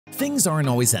Things aren't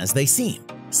always as they seem.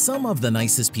 Some of the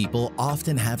nicest people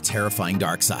often have terrifying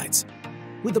dark sides.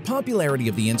 With the popularity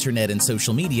of the internet and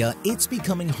social media, it's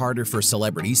becoming harder for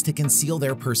celebrities to conceal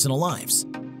their personal lives.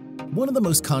 One of the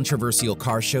most controversial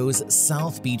car shows,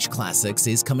 South Beach Classics,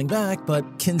 is coming back,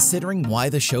 but considering why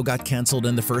the show got canceled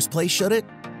in the first place, should it?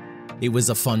 It was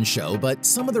a fun show, but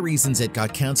some of the reasons it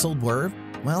got canceled were,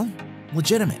 well,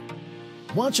 legitimate.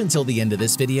 Watch until the end of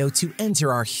this video to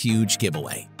enter our huge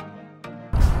giveaway.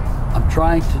 I'm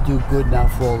trying to do good now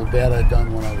for all the bad I've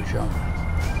done when I was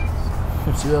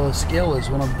younger. See how the scale is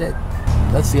when I'm dead.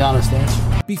 That's the honest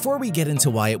answer. Before we get into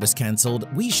why it was canceled,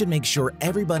 we should make sure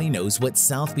everybody knows what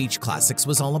South Beach Classics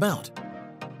was all about.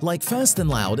 Like Fast and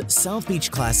Loud, South Beach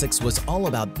Classics was all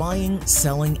about buying,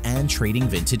 selling, and trading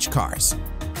vintage cars.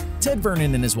 Ted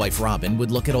Vernon and his wife Robin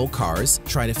would look at old cars,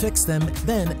 try to fix them,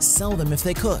 then sell them if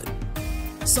they could.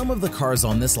 Some of the cars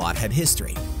on this lot had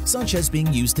history, such as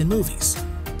being used in movies.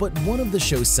 But one of the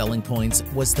show's selling points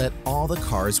was that all the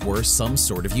cars were some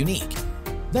sort of unique.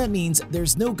 That means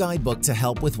there's no guidebook to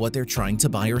help with what they're trying to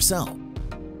buy or sell.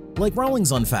 Like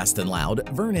Rawlings on Fast and Loud,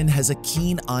 Vernon has a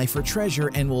keen eye for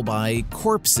treasure and will buy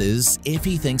corpses if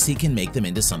he thinks he can make them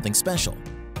into something special.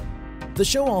 The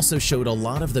show also showed a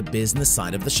lot of the business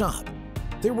side of the shop.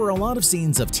 There were a lot of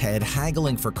scenes of Ted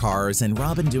haggling for cars and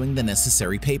Robin doing the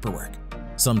necessary paperwork,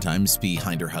 sometimes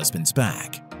behind her husband's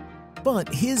back.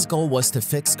 But his goal was to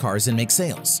fix cars and make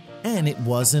sales, and it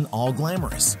wasn't all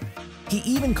glamorous. He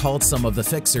even called some of the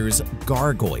fixers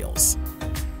gargoyles.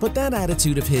 But that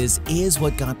attitude of his is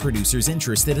what got producers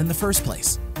interested in the first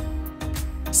place.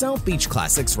 South Beach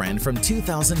Classics ran from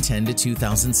 2010 to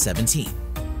 2017.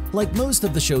 Like most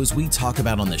of the shows we talk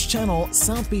about on this channel,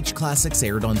 South Beach Classics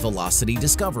aired on Velocity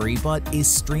Discovery but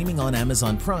is streaming on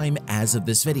Amazon Prime as of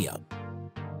this video.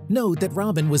 Note that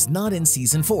Robin was not in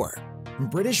Season 4.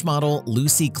 British model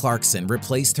Lucy Clarkson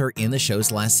replaced her in the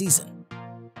show's last season.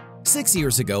 6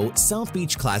 years ago, South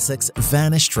Beach Classics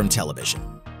vanished from television.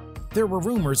 There were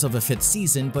rumors of a 5th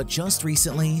season, but just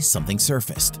recently something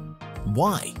surfaced.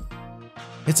 Why?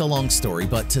 It's a long story,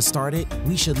 but to start it,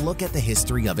 we should look at the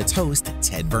history of its host,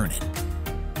 Ted Vernon.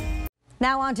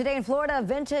 Now on Today in Florida,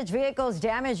 vintage vehicles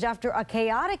damaged after a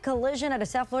chaotic collision at a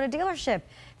South Florida dealership.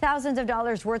 Thousands of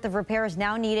dollars worth of repairs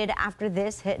now needed after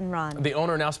this hit and run. The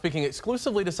owner now speaking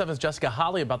exclusively to 7's Jessica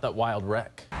Holly about that wild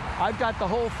wreck. I've got the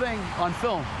whole thing on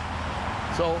film.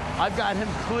 So I've got him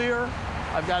clear.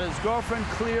 I've got his girlfriend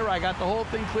clear. I got the whole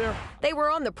thing clear. They were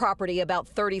on the property about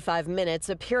 35 minutes,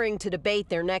 appearing to debate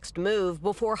their next move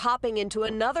before hopping into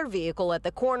another vehicle at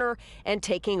the corner and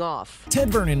taking off. Ted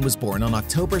Vernon was born on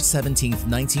October 17,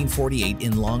 1948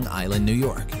 in Long Island, New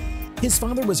York. His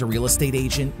father was a real estate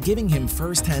agent, giving him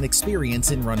first-hand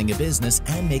experience in running a business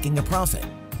and making a profit.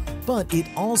 But it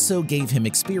also gave him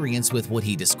experience with what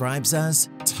he describes as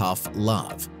tough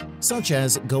love, such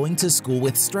as going to school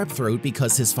with strep throat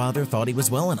because his father thought he was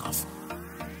well enough.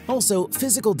 Also,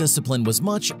 physical discipline was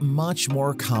much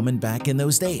more common back in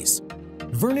those days.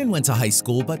 Vernon went to high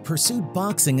school but pursued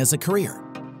boxing as a career.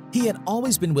 He had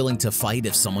always been willing to fight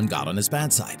if someone got on his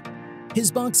bad side.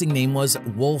 His boxing name was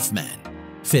Wolfman,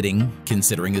 fitting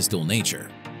considering his dual nature.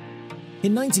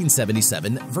 In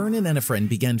 1977, Vernon and a friend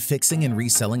began fixing and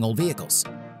reselling old vehicles.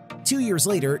 2 years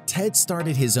later, Ted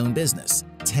started his own business.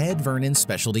 Ted Vernon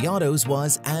Specialty Autos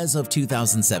was, as of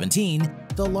 2017,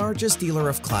 the largest dealer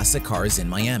of classic cars in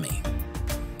Miami.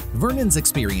 Vernon's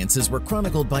experiences were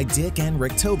chronicled by Dick and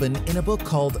Rick Tobin in a book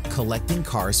called Collecting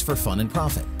Cars for Fun and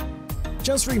Profit.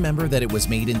 Just remember that it was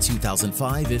made in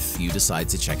 2005 if you decide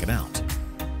to check it out.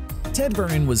 Ted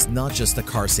Vernon was not just a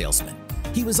car salesman.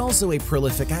 He was also a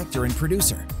prolific actor and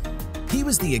producer. He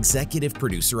was the executive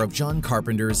producer of John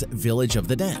Carpenter's Village of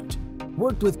the Damned,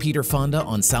 worked with Peter Fonda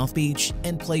on South Beach,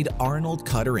 and played Arnold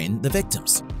Cutter in The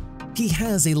Victims. He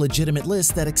has a legitimate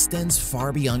list that extends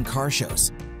far beyond car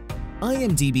shows.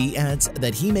 IMDb adds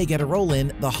that he may get a role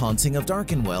in The Haunting of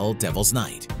Darkenwell, Devil's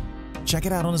Night. Check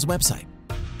it out on his website.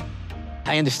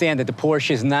 I understand that the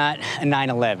Porsche is not a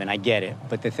 911, I get it,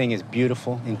 but the thing is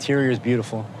beautiful, interior is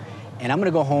beautiful, and I'm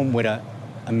gonna go home with a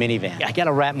minivan. I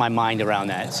gotta wrap my mind around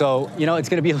that. So, you know, it's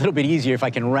gonna be a little bit easier if I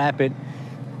can wrap it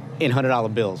in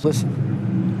 $100 bills.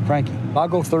 Listen, Frankie, I'll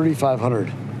go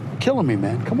 3,500. Killing me,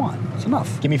 man. Come on, it's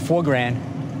enough. Give me $4 grand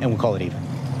and we'll call it even.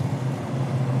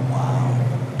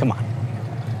 Wow. Come on.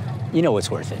 You know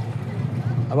it's worth it.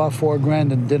 About $4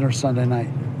 grand and dinner Sunday night.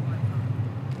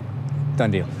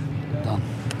 Done deal. Done.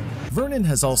 Vernon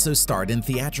has also starred in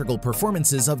theatrical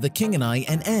performances of The King and I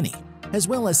and Annie, as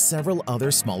well as several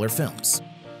other smaller films.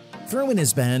 Throw in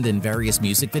his band and various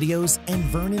music videos, and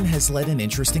Vernon has led an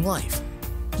interesting life.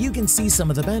 You can see some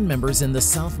of the band members in the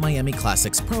South Miami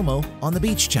Classics promo on the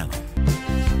Beach channel.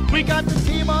 We got the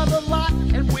team on the lot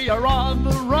and we are on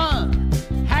the run.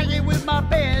 Hanging with my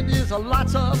band is a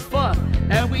lots of fun,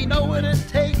 and we know what it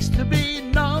takes to be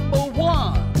number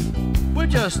one. We're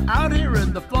just out here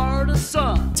in the Florida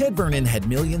sun. Ted Vernon had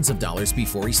millions of dollars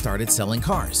before he started selling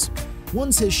cars.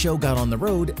 Once his show got on the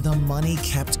road, the money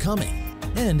kept coming.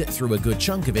 And through a good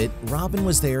chunk of it, Robin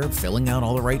was there filling out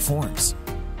all the right forms.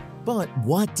 But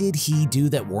what did he do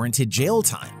that warranted jail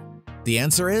time? The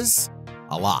answer is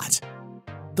a lot.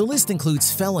 The list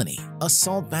includes felony,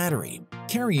 assault battery,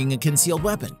 carrying a concealed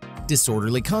weapon,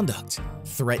 disorderly conduct,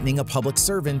 threatening a public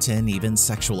servant, and even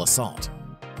sexual assault.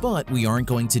 But we aren't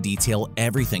going to detail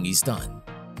everything he's done.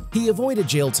 He avoided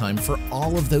jail time for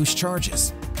all of those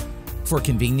charges. For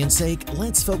convenience sake,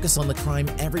 let's focus on the crime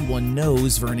everyone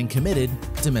knows Vernon committed: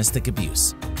 domestic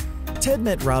abuse. Ted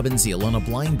met Robin Zeal on a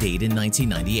blind date in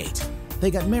 1998.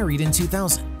 They got married in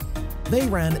 2000. They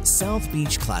ran South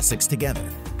Beach Classics together.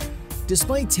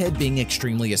 Despite Ted being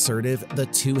extremely assertive, the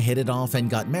two hit it off and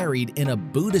got married in a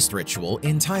Buddhist ritual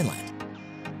in Thailand.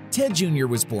 Ted Jr.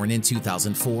 was born in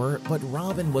 2004, but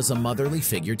Robin was a motherly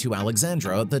figure to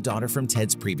Alexandra, the daughter from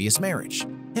Ted's previous marriage,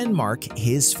 and Mark,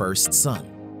 his first son.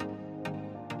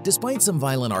 Despite some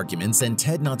violent arguments and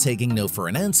Ted not taking no for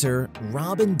an answer,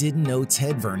 Robin didn't know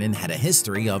Ted Vernon had a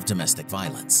history of domestic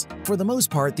violence. For the most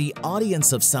part, the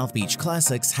audience of South Beach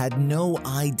Classics had no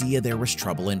idea there was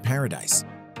trouble in paradise.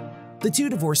 The two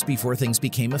divorced before things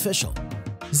became official.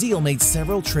 Zeal made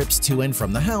several trips to and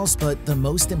from the house, but the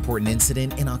most important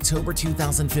incident in October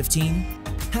 2015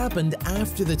 happened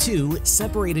after the two,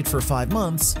 separated for 5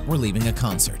 months, were leaving a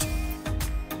concert.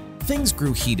 Things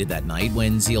grew heated that night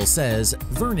when Zeal says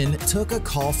Vernon took a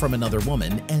call from another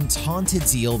woman and taunted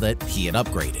Zeal that he had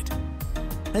upgraded.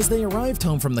 As they arrived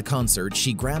home from the concert,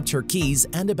 she grabbed her keys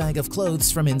and a bag of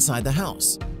clothes from inside the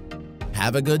house.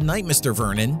 "Have a good night, Mr.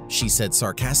 Vernon," she said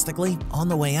sarcastically on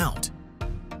the way out.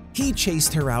 He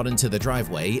chased her out into the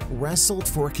driveway, wrestled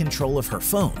for control of her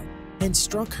phone, and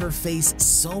struck her face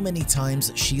so many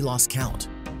times she lost count.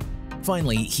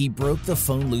 Finally, he broke the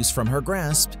phone loose from her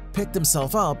grasp, picked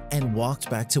himself up, and walked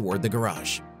back toward the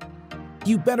garage.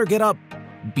 "You better get up,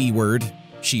 B-word,"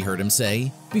 she heard him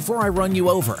say, "before I run you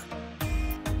over."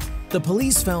 The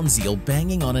police found Zeal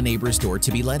banging on a neighbor's door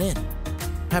to be let in.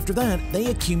 After that, they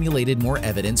accumulated more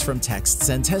evidence from texts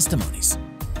and testimonies.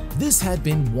 This had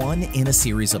been one in a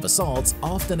series of assaults,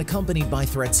 often accompanied by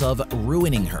threats of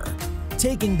ruining her,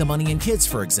 taking the money and kids,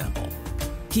 for example.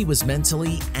 He was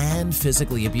mentally and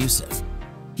physically abusive.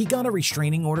 He got a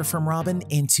restraining order from Robin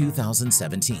in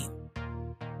 2017.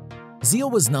 Zeal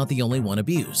was not the only one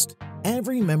abused.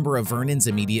 Every member of Vernon's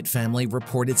immediate family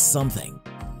reported something.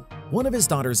 One of his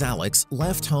daughters, Alex,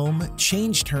 left home,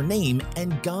 changed her name,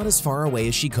 and got as far away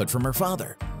as she could from her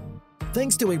father.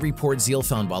 Thanks to a report Zeal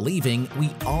found while leaving, we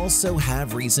also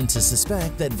have reason to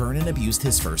suspect that Vernon abused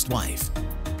his first wife.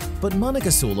 But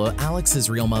Monica Sula, Alex's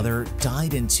real mother,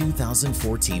 died in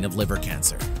 2014 of liver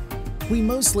cancer. We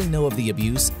mostly know of the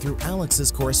abuse through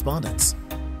Alex's correspondence.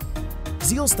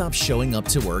 Zeal stopped showing up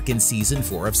to work in Season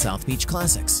 4 of South Beach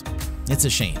Classics. It's a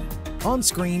shame. On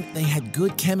screen, they had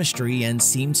good chemistry and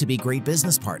seemed to be great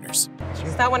business partners.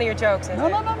 It's not one of your jokes, is it?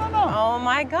 No. Oh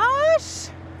my gosh!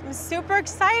 I'm super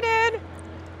excited. You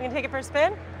gonna take it for a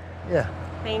spin? Yeah.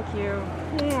 Thank you.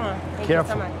 Thank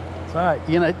Careful. you so much. It's all right.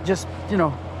 You're gonna just, I'm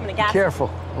gonna be gas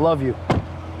careful. I love you.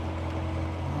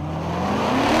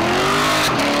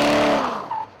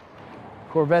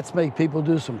 Corvettes make people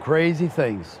do some crazy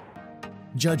things.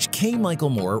 Judge K. Michael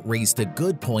Moore raised a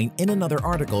good point in another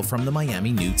article from the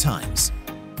Miami New Times.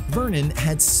 Vernon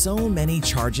had so many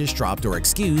charges dropped or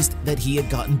excused that he had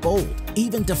gotten bold,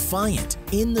 even defiant,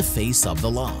 in the face of the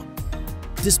law.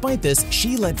 Despite this,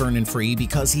 she let Vernon free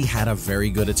because he had a very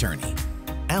good attorney.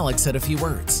 Alex had a few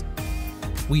words.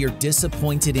 "We are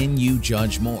disappointed in you,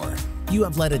 Judge Moore. You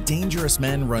have let a dangerous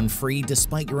man run free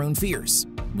despite your own fears.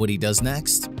 What he does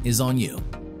next is on you."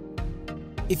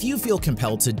 If you feel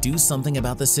compelled to do something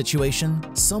about this situation,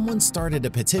 someone started a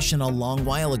petition a long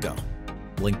while ago.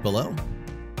 Link below.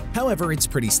 However, it's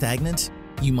pretty stagnant.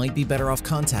 You might be better off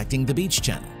contacting the Beach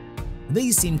channel.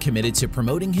 They seem committed to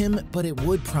promoting him, but it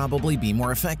would probably be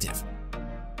more effective.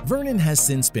 Vernon has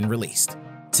since been released.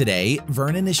 Today,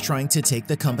 Vernon is trying to take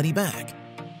the company back.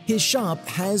 His shop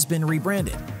has been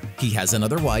rebranded. He has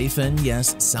another wife, and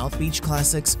yes, South Beach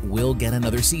Classics will get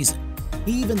another season,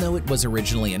 even though it was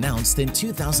originally announced in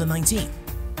 2019.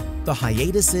 The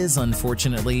hiatus is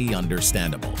unfortunately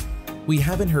understandable. We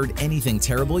haven't heard anything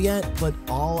terrible yet, but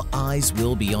all eyes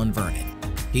will be on Vernon.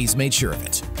 He's made sure of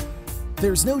it.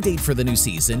 There's no date for the new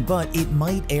season, but it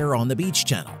might air on the Beach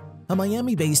Channel, a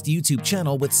Miami-based YouTube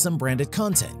channel with some branded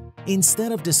content,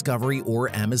 instead of Discovery or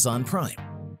Amazon Prime.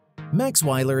 Max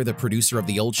Weiler, the producer of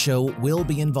the old show, will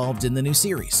be involved in the new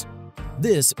series.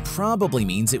 This probably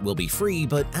means it will be free,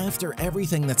 but after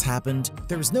everything that's happened,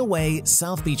 there's no way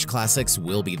South Beach Classics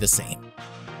will be the same.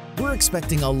 We're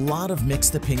expecting a lot of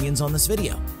mixed opinions on this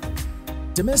video.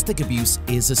 Domestic abuse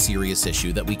is a serious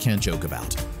issue that we can't joke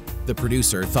about. The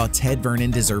producer thought Ted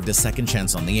Vernon deserved a second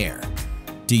chance on the air.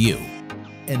 Do you?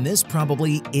 And this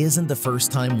probably isn't the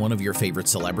first time one of your favorite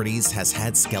celebrities has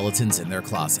had skeletons in their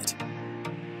closet.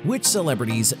 Which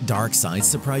celebrity's dark side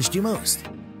surprised you most?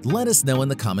 Let us know in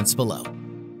the comments below.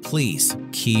 Please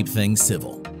keep things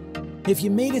civil. If you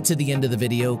made it to the end of the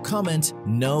video, comment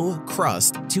 "No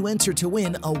Crust" to enter to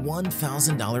win a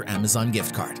 $1,000 Amazon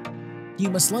gift card.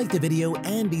 You must like the video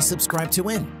and be subscribed to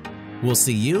win. We'll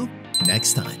see you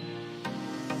next time.